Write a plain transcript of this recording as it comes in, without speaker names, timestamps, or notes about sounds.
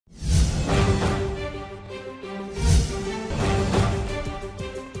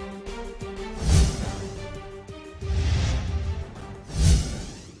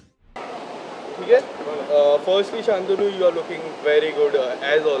firstly, Shantanu, you are looking very good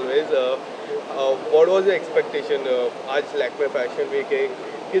as always. What was your expectation? आज Lakme fashion week है,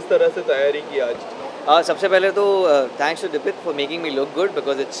 किस तरह से तैयारी की आज? सबसे पहले तो thanks to Dipit for making me look good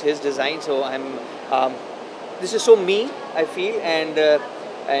because it's his design. So this is so me, I feel,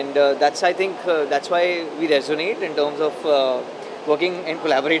 and that's I think that's why we resonate in terms of working and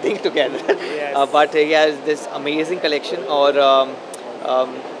collaborating together. Yes. But yeah, this amazing collection or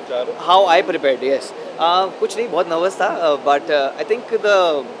how I prepared. Yes, कुछ नहीं, बहुत nervous था, but I think the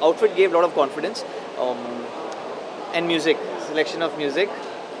outfit gave a lot of confidence, and music, selection of music,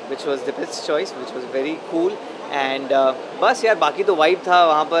 which was Dipit's choice, which was very cool, and बस यार बाकी तो vibe था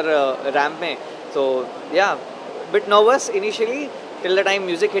वहाँ पर ramp में, so yeah, bit nervous initially till the time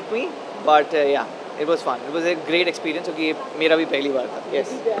music hit me, but yeah, it was fun. It was a great experience क्योंकि ये मेरा भी पहली बार था. Yes.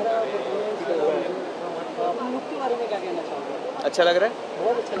 अच्छा लग रहा है?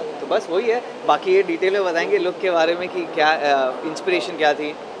 बहुत अच्छा लग रहा है. तो बस वही है, बाकी ये डिटेल में बताएंगे लुक के बारे में कि क्या इंस्पिरेशन क्या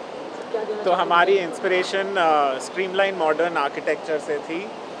थी. तो हमारी इंस्पिरेशन स्ट्रीमलाइन मॉडर्न आर्किटेक्चर से थी,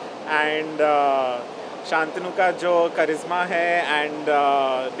 एंड शांतनु का जो करिश्मा है and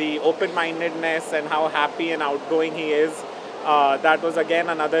the open mindedness and how happy and outgoing he is, that was again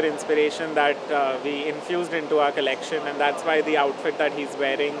another inspiration that we infused into our collection, and that's why the outfit that he's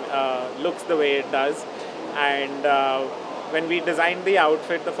wearing looks the way it does. And when we designed the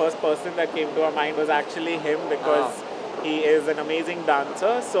outfit, the first person that came to our mind was actually him, because he is an amazing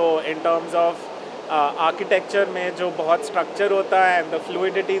dancer. So in terms of architecture में जो बहुत structure होता है and the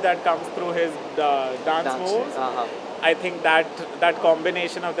fluidity that comes through his dance moves, I think that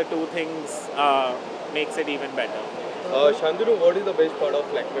combination of the two things makes it even better. Shantanu, what is the best part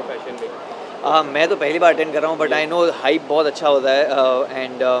of Lakme Fashion Week? मैं तो पहली बार attend कर रहा हूँ, but I know hype बहुत अच्छा होता है,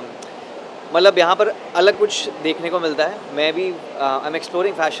 एंड मतलब यहाँ पर अलग कुछ देखने को मिलता है. मैं भी I am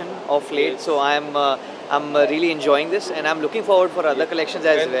exploring fashion of late, so I am really enjoying this, and I'm looking forward for other collections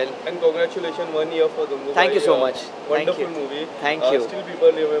as well. And congratulations, 1 year for the movie. Thank you so much. Wonderful movie. Thank you. Still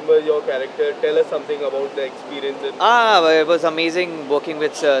people remember your character. Tell us something about the experience. It was amazing working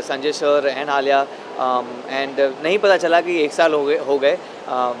with Sanjay sir and Alia, and नहीं पता चला कि 1 साल हो गए,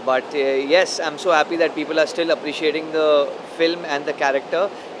 but yes, I'm so happy that people are still appreciating the film and the character,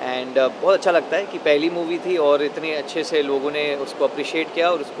 and बहुत अच्छा लगता है कि पहली मूवी थी और इतने अच्छे से लोगों ने उसको अप्रिशिएट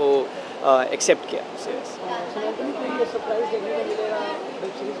किया और उसको एक्सेप्ट किया.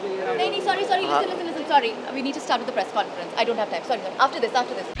 नहीं, sorry, listen, sorry. We need to start with the press conference. I don't have time. Sorry. After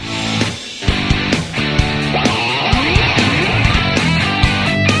this.